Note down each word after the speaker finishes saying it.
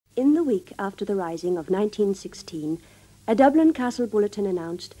In the week after the rising of 1916, a Dublin Castle bulletin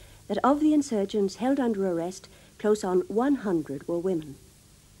announced that of the insurgents held under arrest, close on 100 were women.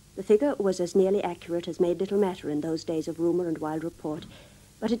 The figure was as nearly accurate as made little matter in those days of rumour and wild report,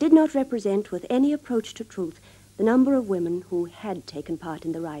 but it did not represent with any approach to truth the number of women who had taken part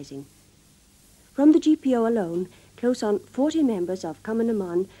in the rising. From the GPO alone, close on 40 members of Cumann na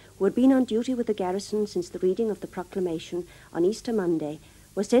mBan, who had been on duty with the garrison since the reading of the proclamation on Easter Monday,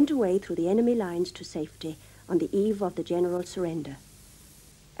 were sent away through the enemy lines to safety on the eve of the general surrender.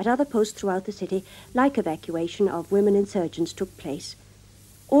 At other posts throughout the city, like evacuation of women insurgents took place.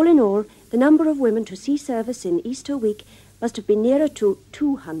 All in all, the number of women to see service in Easter week must have been nearer to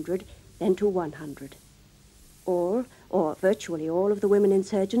 200 than to 100. All, or virtually all, of the women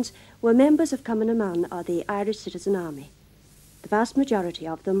insurgents were members of Cumann na mBan or the Irish Citizen Army. The vast majority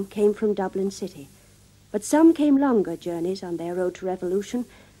of them came from Dublin City, but some came longer journeys on their road to revolution,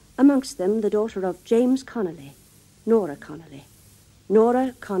 amongst them the daughter of James Connolly, Nora Connolly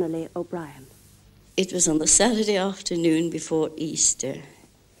O'Brien. It was on the Saturday afternoon before Easter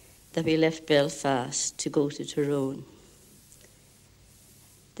that we left Belfast to go to Tyrone.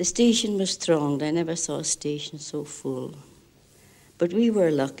 The station was thronged. I never saw a station so full. But we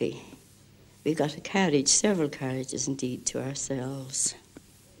were lucky. We got a carriage, several carriages indeed, to ourselves.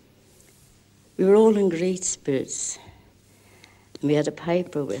 We were all in great spirits, and we had a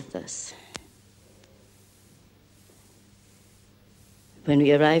piper with us. When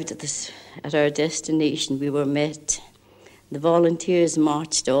we arrived at our destination, we were met. The volunteers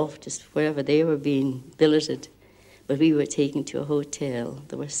marched off just wherever they were being billeted, but we were taken to a hotel.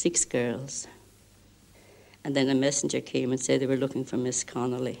 There were 6 girls. And then a messenger came and said they were looking for Miss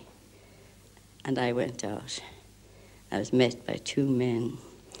Connolly. And I went out. I was met by 2 men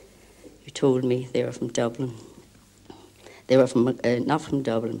who told me they were from Dublin. They were from, not from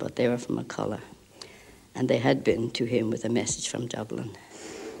Dublin, but they were from McCullough. And they had been to him with a message from Dublin.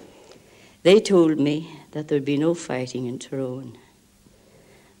 They told me that there would be no fighting in Tyrone,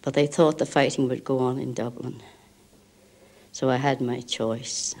 but they thought the fighting would go on in Dublin. So I had my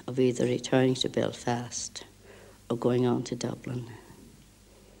choice of either returning to Belfast or going on to Dublin.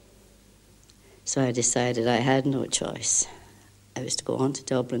 So I decided I had no choice. I was to go on to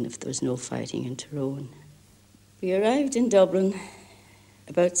Dublin if there was no fighting in Tyrone. We arrived in Dublin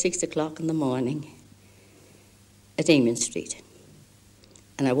about 6 o'clock in the morning at Amiens Street.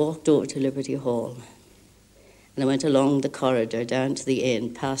 And I walked over to Liberty Hall. And I went along the corridor down to the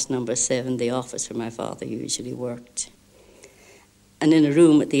end, past number 7, the office where my father usually worked. And in a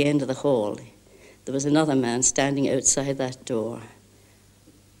room at the end of the hall, there was another man standing outside that door.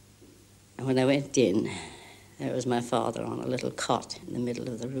 And when I went in, there was my father on a little cot in the middle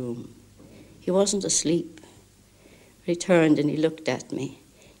of the room. He wasn't asleep. He turned and he looked at me.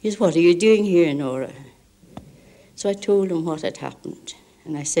 He said, "What are you doing here, Nora?" So I told him what had happened.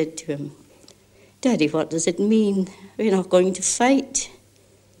 And I said to him, "Daddy, what does it mean? We're not going to fight."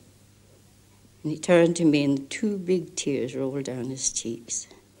 And he turned to me and 2 big tears rolled down his cheeks.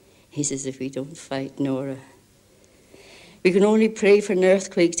 He says, "If we don't fight, Nora, we can only pray for an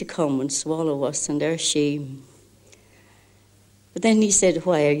earthquake to come and swallow us and our shame." But then he said,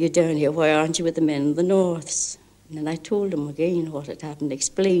 "Why are you down here? Why aren't you with the men in the Norths?" And then I told him again what had happened,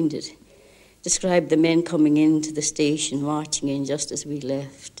 explained it, described the men coming into the station, marching in just as we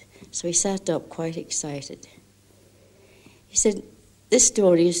left. So he sat up quite excited. He said, "This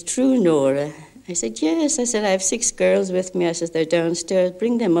story is true, Nora." I said, "Yes." I said, "I have 6 girls with me." I said, "They're downstairs.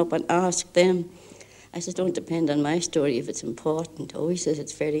 Bring them up and ask them." I said, "Don't depend on my story if it's important." "Oh," he says,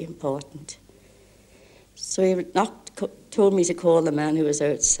 "it's very important." So he told me to call the man who was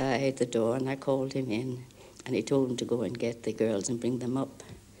outside the door, and I called him in. And he told him to go and get the girls and bring them up.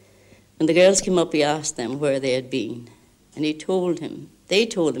 When the girls came up, he asked them where they had been. And they told him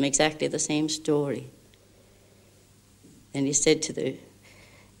exactly the same story. And he said to the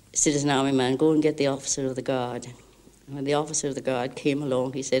Citizen Army man, "Go and get the officer of the guard." And when the officer of the guard came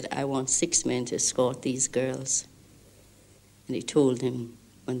along, he said, "I want 6 men to escort these girls." And he told him,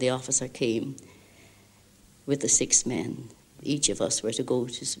 when the officer came with the 6 men, each of us were to go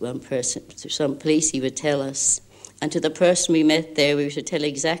to some place he would tell us. And to the person we met there, we were to tell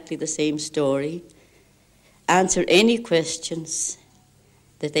exactly the same story, answer any questions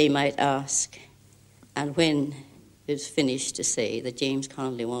that they might ask, and when it was finished, to say that James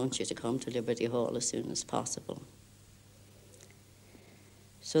Connolly wants you to come to Liberty Hall as soon as possible.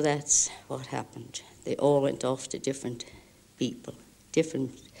 So that's what happened. They all went off to different people,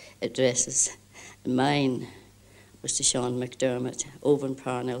 different addresses. And mine was to Sean McDermott over in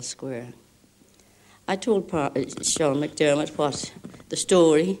Parnell Square. I told Sean McDermott what the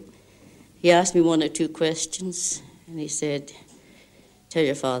story, he asked me one or two questions, and he said, "Tell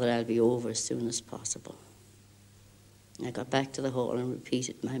your father I'll be over as soon as possible." And I got back to the hall and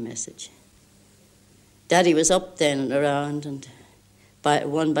repeated my message. Daddy was up then and around, and by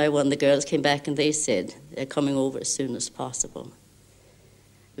one the girls came back and they said they're coming over as soon as possible.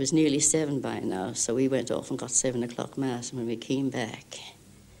 It was nearly 7 by now, so we went off and got 7 o'clock mass, and when we came back,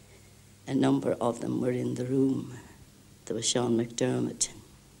 a number of them were in the room. There was Sean McDermott,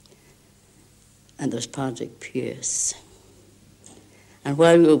 and there was Padraig Pearse. And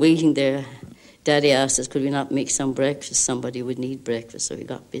while we were waiting there, Daddy asked us, could we not make some breakfast? Somebody would need breakfast, so we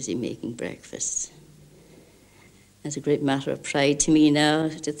got busy making breakfast. It's a great matter of pride to me now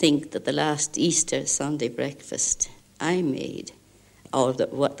to think that the last Easter Sunday breakfast I made, or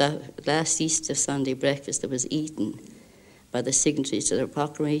that last Easter Sunday breakfast that was eaten by the signatories to the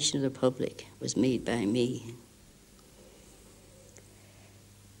Proclamation of the Republic was made by me.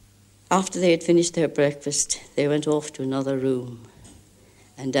 After they had finished their breakfast, they went off to another room.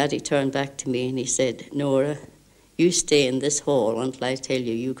 And Daddy turned back to me and he said, "Nora, you stay in this hall until I tell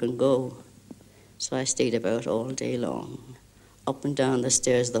you you can go." So I stayed about all day long. Up and down the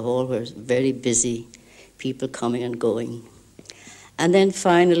stairs of the hall were very busy, people coming and going. And then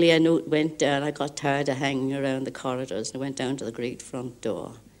finally I went down. I got tired of hanging around the corridors and I went down to the great front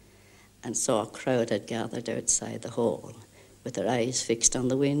door and saw a crowd had gathered outside the hall with their eyes fixed on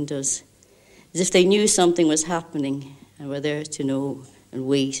the windows, as if they knew something was happening and were there to know and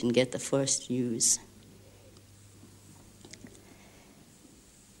wait and get the first news.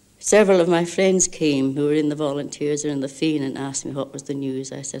 Several of my friends came who were in the volunteers or in the Féin and asked me what was the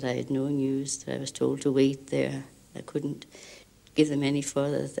news. I said I had no news, that I was told to wait there. I couldn't give them any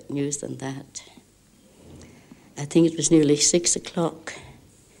further news than that. I think it was nearly 6 o'clock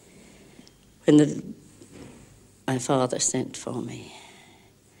when my father sent for me.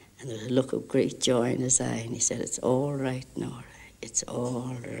 And there was a look of great joy in his eye, and he said, "It's all right, Nora. It's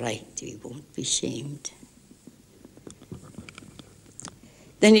all right. You won't be shamed."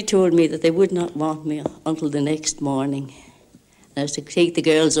 Then he told me that they would not want me until the next morning. And I was to take the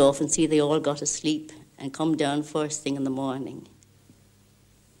girls off and see they all got asleep and come down first thing in the morning.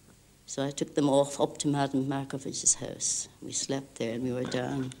 So I took them off up to Madame Markovich's house. We slept there and we were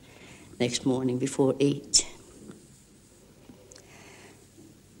down next morning before 8.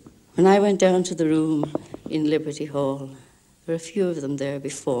 When I went down to the room in Liberty Hall, there were a few of them there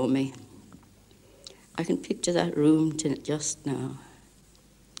before me. I can picture that room just now.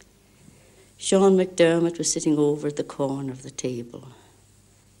 Sean McDermott was sitting over at the corner of the table,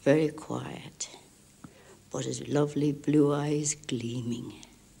 very quiet, but his lovely blue eyes gleaming.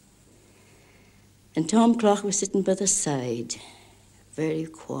 And Tom Clough was sitting by the side, very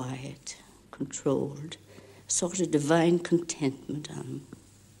quiet, controlled, a sort of divine contentment on him.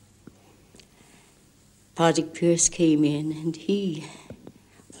 Padraig Pearse came in, and he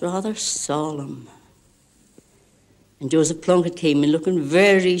was rather solemn. And Joseph Plunkett came in looking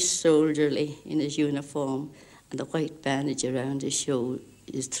very soldierly in his uniform and the white bandage around his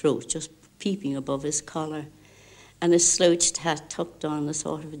throat, just peeping above his collar, and his slouched hat tucked on a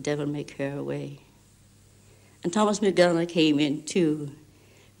sort of a devil-may-care way. And Thomas McDonagh came in too,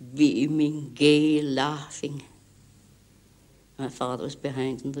 beaming, gay, laughing. My father was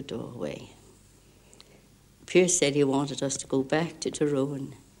behind in the doorway. Pearse said he wanted us to go back to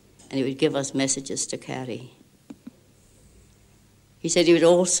Tyrone and he would give us messages to carry. He said he would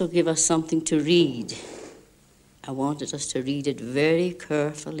also give us something to read. I wanted us to read it very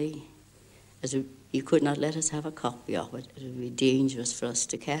carefully, as he could not let us have a copy of it. It would be dangerous for us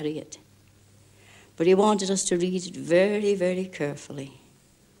to carry it. But he wanted us to read it very, very carefully,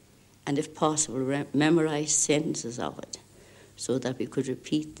 and if possible, memorize sentences of it, so that we could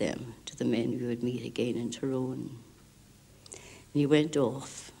repeat them to the men we would meet again in Tyrone. And he went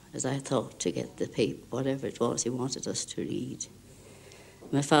off, as I thought, to get the paper, whatever it was he wanted us to read.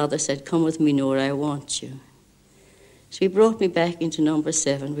 My father said, "Come with me, Nora, I want you." So he brought me back into number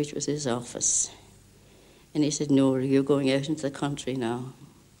 7, which was his office. And he said, "Nora, you're going out into the country now.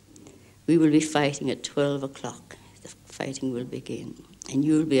 We will be fighting at 12 o'clock. The fighting will begin. And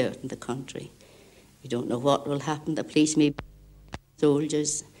you'll be out in the country. You don't know what will happen. The police may be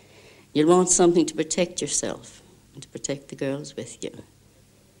soldiers. You'll want something to protect yourself and to protect the girls with you."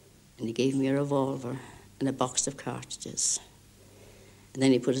 And he gave me a revolver and a box of cartridges. And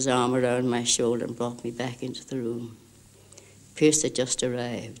then he put his arm around my shoulder and brought me back into the room. Pearse had just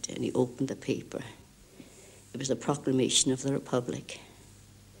arrived, and he opened the paper. It was the Proclamation of the Republic.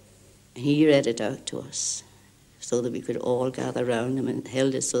 And he read it out to us so that we could all gather round him, and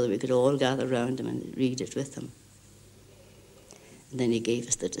held it so that we could all gather round him and read it with him. And then he gave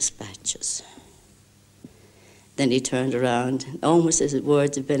us the dispatches. Then he turned around, and almost as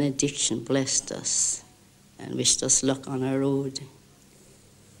words of benediction, blessed us and wished us luck on our road.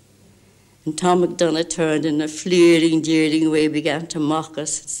 And Tom McDonough turned in a fleering, jeering way, began to mock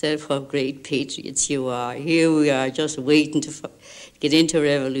us and said, "What great patriots you are. Here we are just waiting to get into a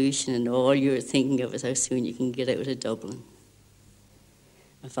revolution, and all you're thinking of is how soon you can get out of Dublin."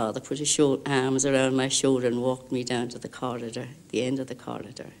 My father put his arms around my shoulder and walked me down to the corridor, the end of the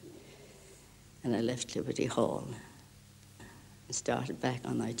corridor. And I left Liberty Hall and started back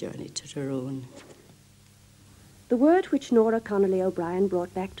on my journey to Tyrone. The word which Norah Connolly O'Brien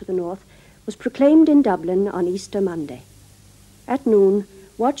brought back to the north was proclaimed in Dublin on Easter Monday. At noon,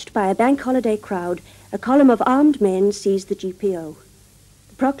 watched by a bank holiday crowd, a column of armed men seized the GPO.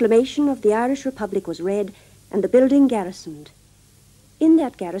 The proclamation of the Irish Republic was read and the building garrisoned. In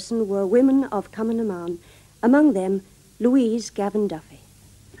that garrison were women of Cumann, among them Louise Gavin Duffy.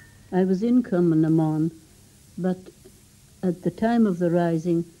 I was in Cumann, but at the time of the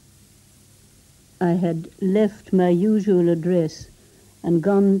rising, I had left my usual address and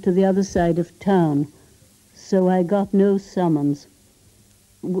gone to the other side of town, so I got no summons.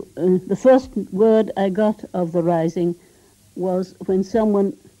 The first word I got of the rising was when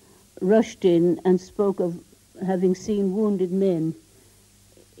someone rushed in and spoke of having seen wounded men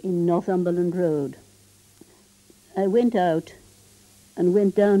in Northumberland Road. I went out and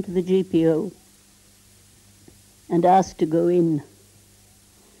went down to the GPO and asked to go in.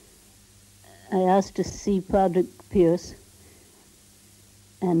 I asked to see Padraig Pearse,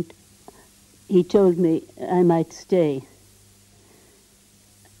 and he told me I might stay.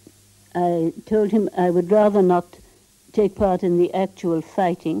 I told him I would rather not take part in the actual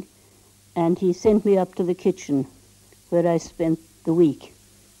fighting, and he sent me up to the kitchen, where I spent the week.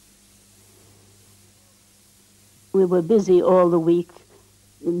 We were busy all the week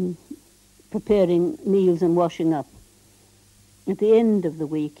preparing meals and washing up. At the end of the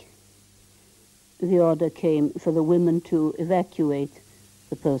week, the order came for the women to evacuate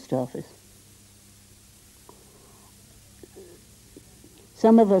the post office.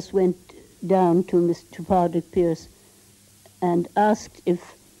 Some of us went down to Mr. Padraig Pearse and asked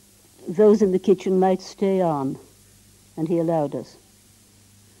if those in the kitchen might stay on, and he allowed us.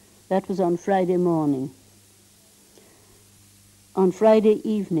 That was on Friday morning. On Friday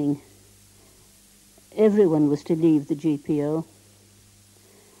evening, everyone was to leave the GPO,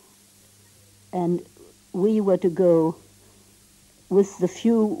 and we were to go with the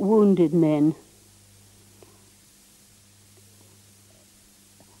few wounded men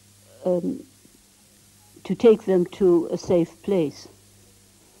to take them to a safe place.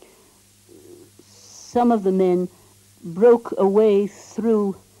 Some of the men broke away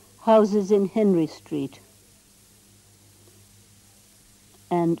through houses in Henry Street,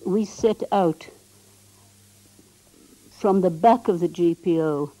 and we set out from the back of the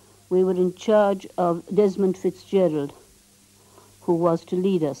GPO. We were in charge of Desmond Fitzgerald, who was to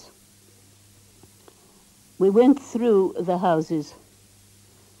lead us. We went through the houses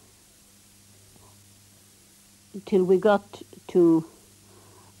till we got to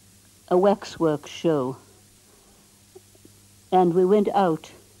a waxwork show, and we went out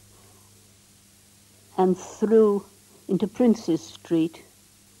and through into Princes Street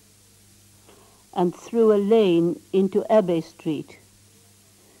and through a lane into Abbey Street.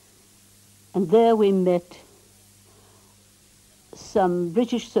 And there we met some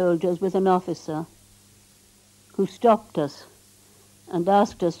British soldiers with an officer who stopped us and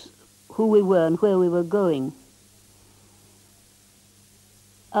asked us who we were and where we were going.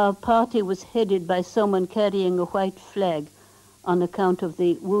 Our party was headed by someone carrying a white flag on account of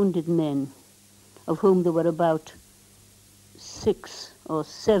the wounded men, of whom there were about 6 or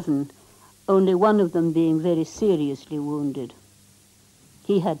 7, only one of them being very seriously wounded.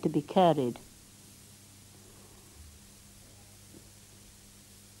 He had to be carried.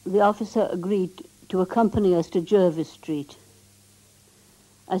 The officer agreed to accompany us to Jervis Street.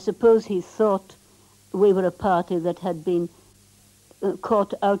 I suppose he thought we were a party that had been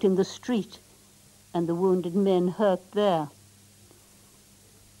caught out in the street and the wounded men hurt there.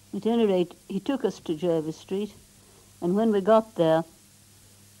 At any rate, he took us to Jervis Street, and when we got there,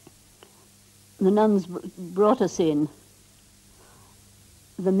 the nuns brought us in.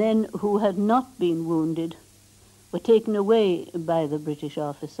 The men who had not been wounded were taken away by the British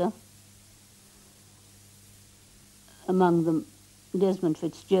officer, among them Desmond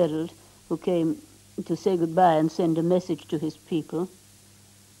Fitzgerald, who came to say goodbye and send a message to his people.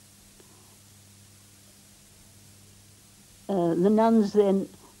 The nuns then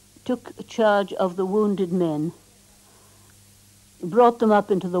took charge of the wounded men. brought them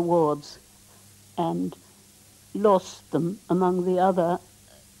up into the wards and lost them among the other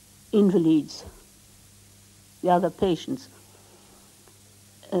invalids, the other patients.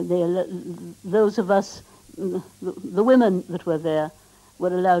 Those of us, the women that were there, were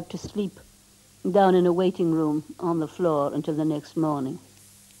allowed to sleep down in a waiting room on the floor until the next morning.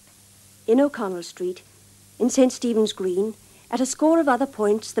 In O'Connell Street, in St. Stephen's Green, at a score of other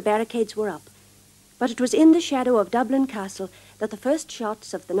points the barricades were up, but it was in the shadow of Dublin Castle that the first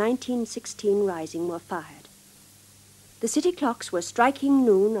shots of the 1916 Rising were fired. The city clocks were striking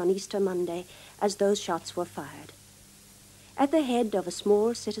noon on Easter Monday as those shots were fired. At the head of a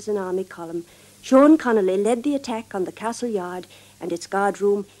small citizen army column, Sean Connolly led the attack on the castle yard and its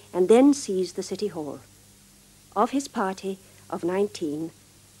guardroom and then seized the city hall. Of his party of 19,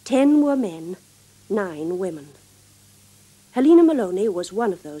 10 were men, 9 women. Helena Maloney was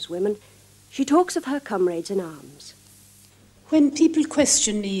one of those women. She talks of her comrades in arms. When people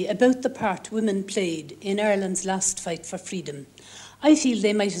question me about the part women played in Ireland's last fight for freedom, I feel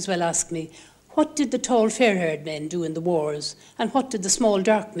they might as well ask me, what did the tall fair-haired men do in the wars, and what did the small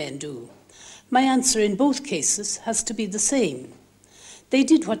dark men do? My answer in both cases has to be the same. They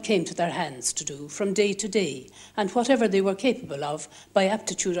did what came to their hands to do from day to day, and whatever they were capable of by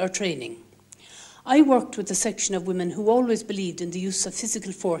aptitude or training. I worked with a section of women who always believed in the use of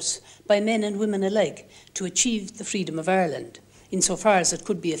physical force by men and women alike to achieve the freedom of Ireland, insofar as it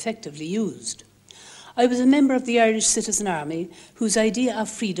could be effectively used. I was a member of the Irish Citizen Army, whose idea of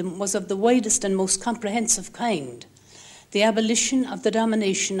freedom was of the widest and most comprehensive kind. The abolition of the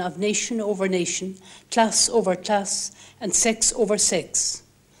domination of nation over nation, class over class, and sex over sex.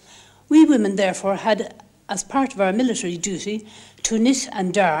 We women, therefore, had, as part of our military duty, to knit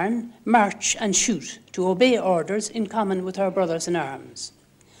and darn, march and shoot, to obey orders in common with our brothers in arms.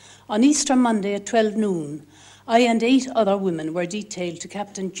 On Easter Monday at 12 noon, I and 8 other women were detailed to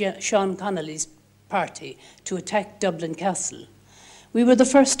Captain Sean Connolly's party to attack Dublin Castle. We were the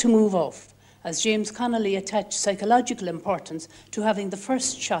first to move off, as James Connolly attached psychological importance to having the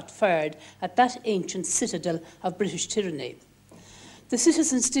first shot fired at that ancient citadel of British tyranny. The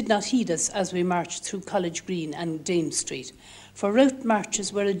citizens did not heed us as we marched through College Green and Dame Street, for route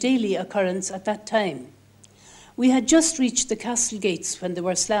marches were a daily occurrence at that time. We had just reached the castle gates when they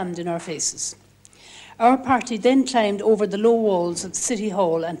were slammed in our faces. Our party then climbed over the low walls of the City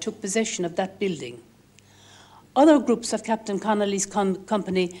Hall and took possession of that building. Other groups of Captain Connolly's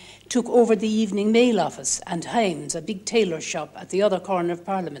company took over the Evening Mail office and Himes, a big tailor shop at the other corner of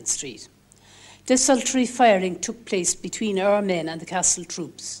Parliament Street. Desultory firing took place between our men and the castle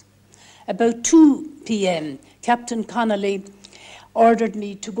troops. About 2 p.m, Captain Connolly ordered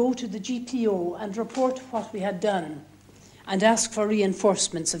me to go to the GPO and report what we had done and ask for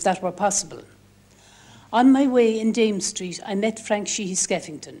reinforcements if that were possible. On my way in Dame Street, I met Frank Sheehy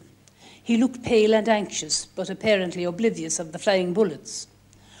Skeffington. He looked pale and anxious, but apparently oblivious of the flying bullets.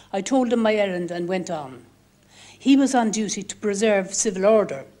 I told him my errand and went on. He was on duty to preserve civil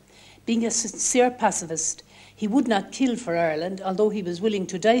order. Being a sincere pacifist, he would not kill for Ireland, although he was willing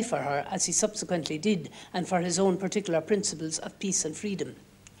to die for her, as he subsequently did, and for his own particular principles of peace and freedom.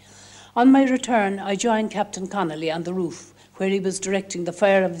 On my return, I joined Captain Connolly on the roof, where he was directing the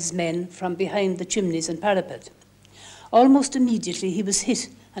fire of his men from behind the chimneys and parapet. Almost immediately he was hit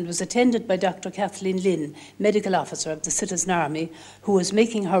and was attended by Dr. Kathleen Lynn, medical officer of the Citizen Army, who was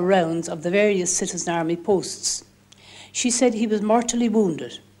making her rounds of the various Citizen Army posts. She said he was mortally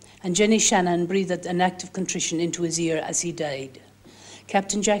wounded, and Jenny Shannon breathed an act of contrition into his ear as he died.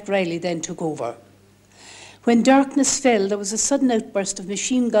 Captain Jack Riley then took over. When darkness fell, there was a sudden outburst of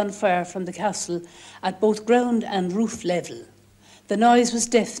machine gun fire from the castle at both ground and roof level. The noise was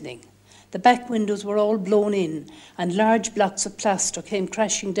deafening. The back windows were all blown in, and large blocks of plaster came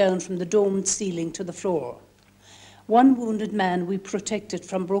crashing down from the domed ceiling to the floor. One wounded man we protected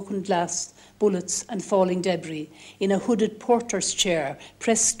from broken glass, bullets and falling debris in a hooded porter's chair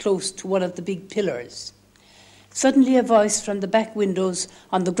pressed close to one of the big pillars. Suddenly a voice from the back windows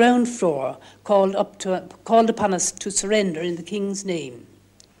on the ground floor called upon us to surrender in the King's name.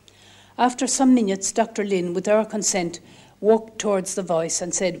 After some minutes, Dr. Lynn, with our consent, walked towards the voice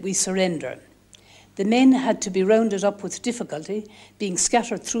and said, "We surrender." The men had to be rounded up with difficulty, being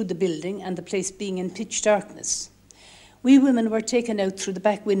scattered through the building and the place being in pitch darkness. We women were taken out through the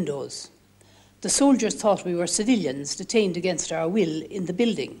back windows. The soldiers thought we were civilians detained against our will in the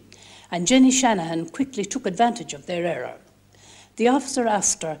building, and Jenny Shanahan quickly took advantage of their error. The officer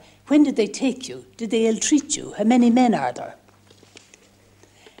asked her, "When did they take you? Did they ill-treat you? How many men are there?"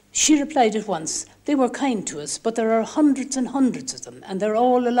 She replied at once, "They were kind to us, but there are hundreds and hundreds of them, and they're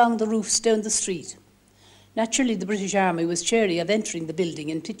all along the roofs down the street." Naturally, the British Army was chary of entering the building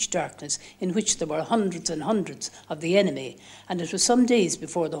in pitch darkness, in which there were hundreds and hundreds of the enemy, and it was some days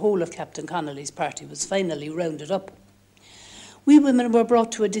before the whole of Captain Connolly's party was finally rounded up. We women were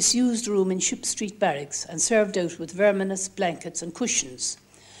brought to a disused room in Ship Street Barracks and served out with verminous blankets and cushions,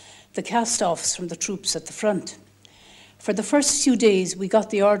 the cast-offs from the troops at the front. For the first few days, we got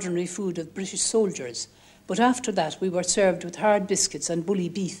the ordinary food of British soldiers, but after that we were served with hard biscuits and bully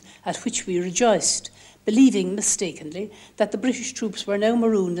beef, at which we rejoiced, believing mistakenly that the British troops were now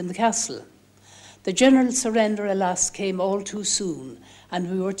marooned in the castle. The general surrender, alas, came all too soon, and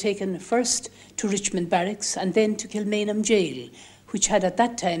we were taken first to Richmond Barracks and then to Kilmainham Jail, which had at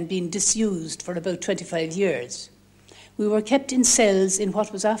that time been disused for about 25 years. We were kept in cells in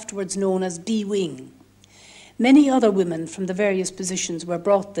what was afterwards known as B Wing. Many other women from the various positions were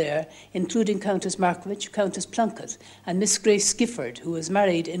brought there, including Countess Markievicz, Countess Plunkett, and Miss Grace Gifford, who was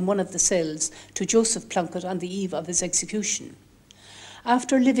married in one of the cells to Joseph Plunkett on the eve of his execution.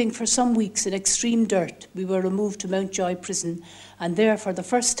 After living for some weeks in extreme dirt, we were removed to Mountjoy Prison, and there, for the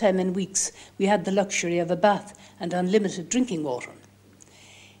first time in weeks, we had the luxury of a bath and unlimited drinking water.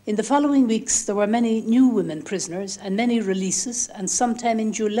 In the following weeks, there were many new women prisoners and many releases, and sometime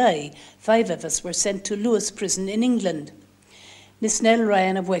in July, 5 of us were sent to Lewis Prison in England. Miss Nell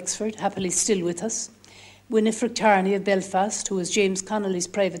Ryan of Wexford, happily still with us, Winifred Carney of Belfast, who was James Connolly's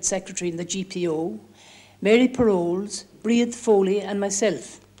private secretary in the GPO, Mary Paroles, Breathe Foley, and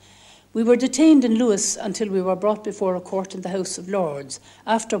myself. We were detained in Lewis until we were brought before a court in the House of Lords,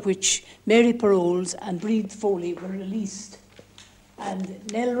 after which Mary Paroles and Breathe Foley were released,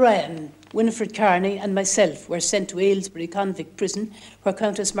 and Nell Ryan, Winifred Carney, and myself were sent to Aylesbury Convict Prison, where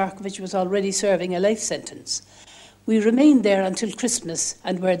Countess Markievicz was already serving a life sentence. We remained there until Christmas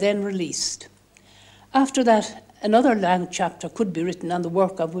and were then released. After that, another long chapter could be written on the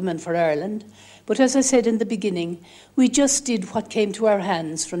work of Women for Ireland, but as I said in the beginning, we just did what came to our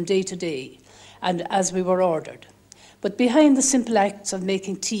hands from day to day, and as we were ordered. But behind the simple acts of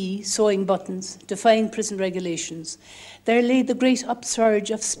making tea, sewing buttons, defying prison regulations, there lay the great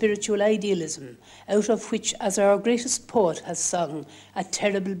upsurge of spiritual idealism, out of which, as our greatest poet has sung, a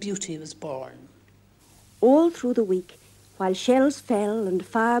terrible beauty was born. All through the week, while shells fell and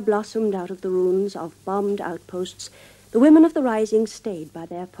fire blossomed out of the ruins of bombed outposts, the women of the Rising stayed by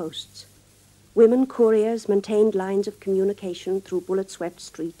their posts. Women couriers maintained lines of communication through bullet-swept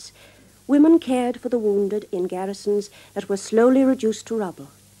streets. Women cared for the wounded in garrisons that were slowly reduced to rubble.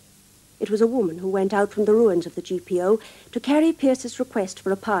 It was a woman who went out from the ruins of the GPO to carry Pearse's request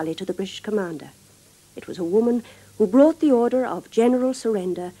for a parley to the British commander. It was a woman who brought the order of general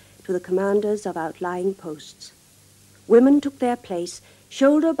surrender to the commanders of outlying posts. Women took their place,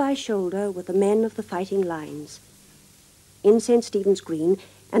 shoulder by shoulder, with the men of the fighting lines. In St. Stephen's Green,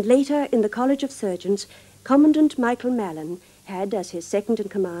 and later in the College of Surgeons, Commandant Michael Mallon had as his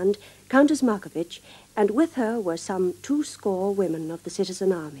second-in-command Countess Markievicz, and with her were some 200 women of the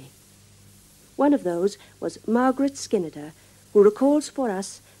citizen army. One of those was Margaret Skinner, who recalls for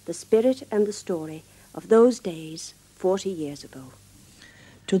us the spirit and the story of those days 40 years ago.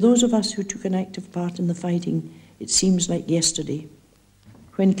 To those of us who took an active part in the fighting, it seems like yesterday.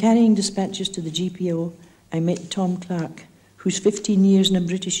 When carrying dispatches to the GPO, I met Tom Clark, whose 15 years in a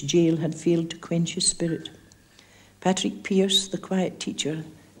British jail had failed to quench his spirit. Patrick Pearse, the quiet teacher,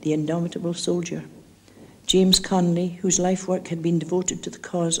 the indomitable soldier. James Connolly, whose life work had been devoted to the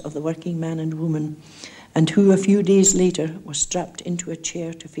cause of the working man and woman, and who a few days later was strapped into a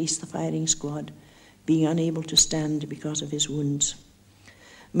chair to face the firing squad, being unable to stand because of his wounds.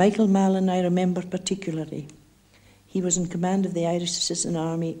 Michael Mallon I remember particularly. He was in command of the Irish Citizen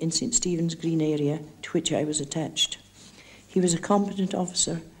Army in St. Stephen's Green area, to which I was attached. He was a competent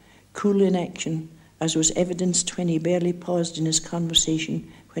officer, cool in action, as was evidenced when he barely paused in his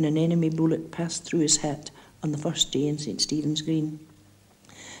conversation when an enemy bullet passed through his hat on the first day in St. Stephen's Green.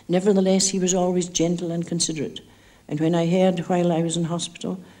 Nevertheless, he was always gentle and considerate, and when I heard while I was in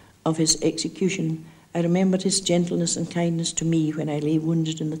hospital of his execution, I remembered his gentleness and kindness to me when I lay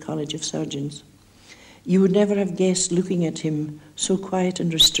wounded in the College of Surgeons. You would never have guessed, looking at him, so quiet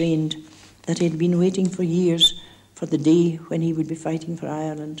and restrained, that he had been waiting for years for the day when he would be fighting for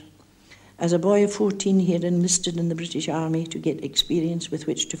Ireland. As a boy of 14, he had enlisted in the British Army to get experience with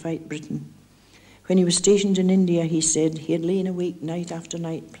which to fight Britain. When he was stationed in India, he said he had lain awake night after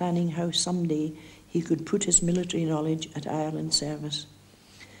night planning how someday he could put his military knowledge at Ireland's service.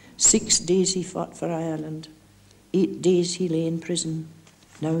 6 days he fought for Ireland. 8 days he lay in prison.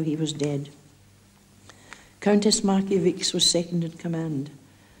 Now he was dead. Countess Markievicz was second in command.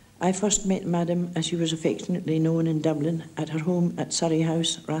 I first met Madam, as she was affectionately known in Dublin, at her home at Surrey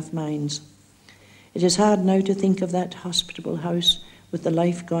House, Rathmines. It is hard now to think of that hospitable house with the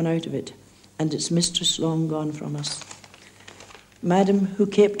life gone out of it and its mistress long gone from us. Madam, who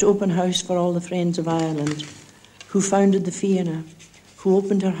kept open house for all the Friends of Ireland, who founded the Fianna, who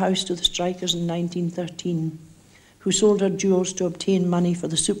opened her house to the strikers in 1913, who sold her jewels to obtain money for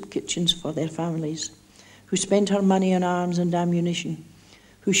the soup kitchens for their families, who spent her money on arms and ammunition,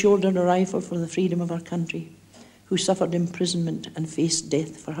 who shouldered a rifle for the freedom of our country, who suffered imprisonment and faced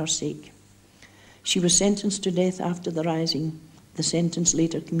death for her sake. She was sentenced to death after the Rising, the sentence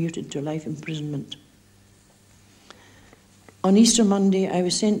later commuted to life imprisonment. On Easter Monday, I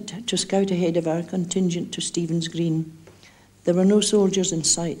was sent to scout ahead of our contingent to Stephen's Green. There were no soldiers in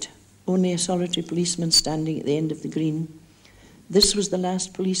sight, only a solitary policeman standing at the end of the green. This was the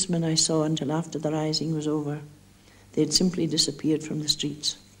last policeman I saw until after the Rising was over. They had simply disappeared from the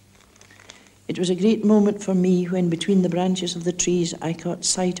streets. It was a great moment for me when between the branches of the trees I caught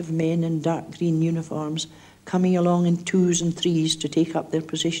sight of men in dark green uniforms coming along in twos and threes to take up their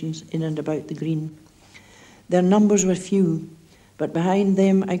positions in and about the green. Their numbers were few, but behind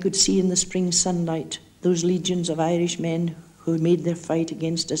them I could see in the spring sunlight those legions of Irish men who made their fight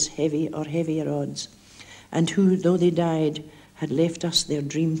against us heavy or heavier odds, and who, though they died, had left us their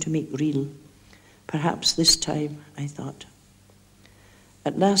dream to make real. Perhaps this time, I thought.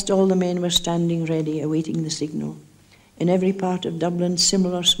 At last all the men were standing ready, awaiting the signal. In every part of Dublin,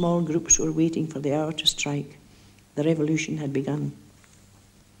 similar small groups were waiting for the hour to strike. The revolution had begun.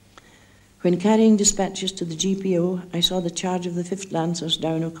 When carrying dispatches to the GPO, I saw the charge of the 5th Lancers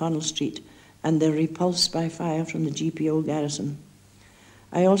down O'Connell Street and their repulse by fire from the GPO garrison.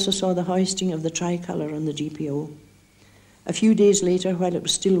 I also saw the hoisting of the tricolour on the GPO. A few days later, while it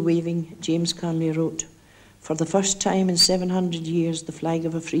was still waving, James Connolly wrote, "For the first time in 700 years, the flag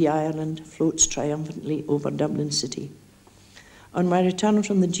of a free Ireland floats triumphantly over Dublin city." On my return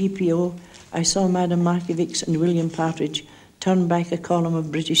from the GPO, I saw Madame Markievicz and William Partridge turn back a column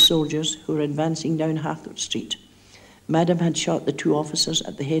of British soldiers who were advancing down Harcourt Street. Madame had shot the 2 officers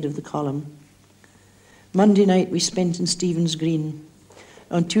at the head of the column. Monday night we spent in Stephen's Green.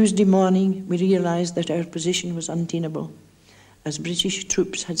 On Tuesday morning, we realised that our position was untenable, as British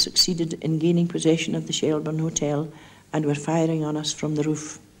troops had succeeded in gaining possession of the Shelbourne Hotel and were firing on us from the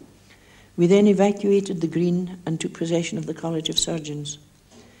roof. We then evacuated the Green and took possession of the College of Surgeons.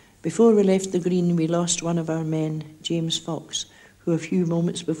 Before we left the Green, we lost one of our men, James Fox, who a few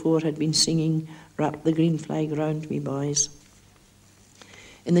moments before had been singing, "Wrap the green flag round me, boys."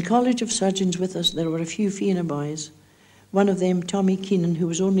 In the College of Surgeons with us, there were a few Fianna boys. One of them, Tommy Keenan, who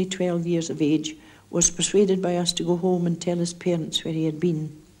was only 12 years of age, was persuaded by us to go home and tell his parents where he had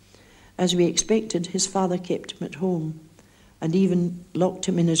been. As we expected, his father kept him at home and even locked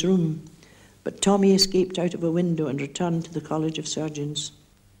him in his room. But Tommy escaped out of a window and returned to the College of Surgeons.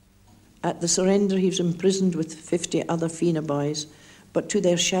 At the surrender, he was imprisoned with 50 other Fianna boys, but to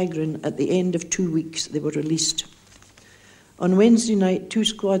their chagrin, at the end of 2 weeks, they were released. On Wednesday night, 2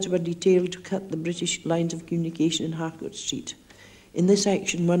 squads were detailed to cut the British lines of communication in Harcourt Street. In this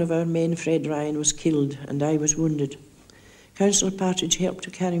action, one of our men, Fred Ryan, was killed and I was wounded. Councillor Partridge helped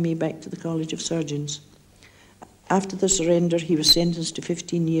to carry me back to the College of Surgeons. After the surrender, he was sentenced to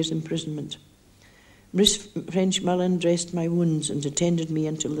 15 years imprisonment. Miss French Mullen dressed my wounds and attended me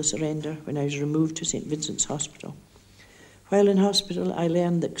until the surrender, when I was removed to St Vincent's Hospital. While in hospital, I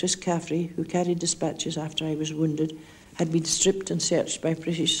learned that Chris Caffrey, who carried dispatches after I was wounded, had been stripped and searched by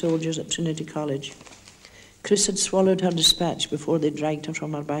British soldiers at Trinity College. Chris had swallowed her dispatch before they dragged her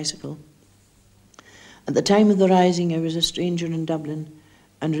from her bicycle. At the time of the Rising, I was a stranger in Dublin,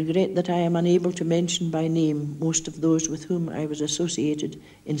 and regret that I am unable to mention by name most of those with whom I was associated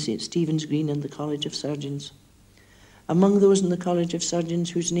in St Stephen's Green and the College of Surgeons. Among those in the College of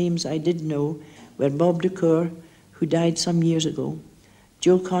Surgeons whose names I did know were Bob Decour, who died some years ago,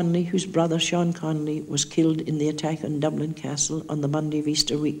 Joe Connolly, whose brother Sean Connolly was killed in the attack on Dublin Castle on the Monday of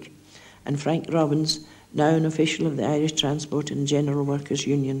Easter week, and Frank Robbins, now an official of the Irish Transport and General Workers'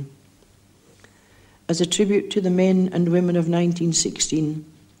 Union. As a tribute to the men and women of 1916,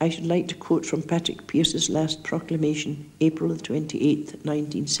 I should like to quote from Patrick Pearse's last proclamation, April 28,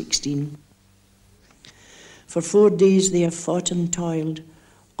 1916. "For 4 days they have fought and toiled,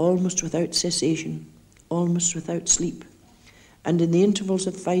 almost without cessation, almost without sleep, and in the intervals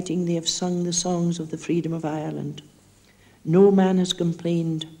of fighting they have sung the songs of the freedom of Ireland. No man has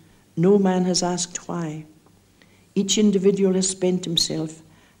complained, no man has asked why. Each individual has spent himself,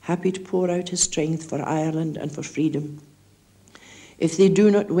 happy to pour out his strength for Ireland and for freedom. If they do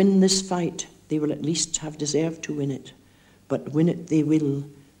not win this fight, they will at least have deserved to win it, but win it they will,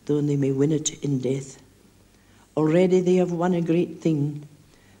 though they may win it in death. Already they have won a great thing.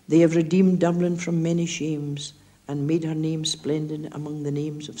 They have redeemed Dublin from many shames and made her name splendid among the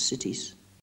names of cities.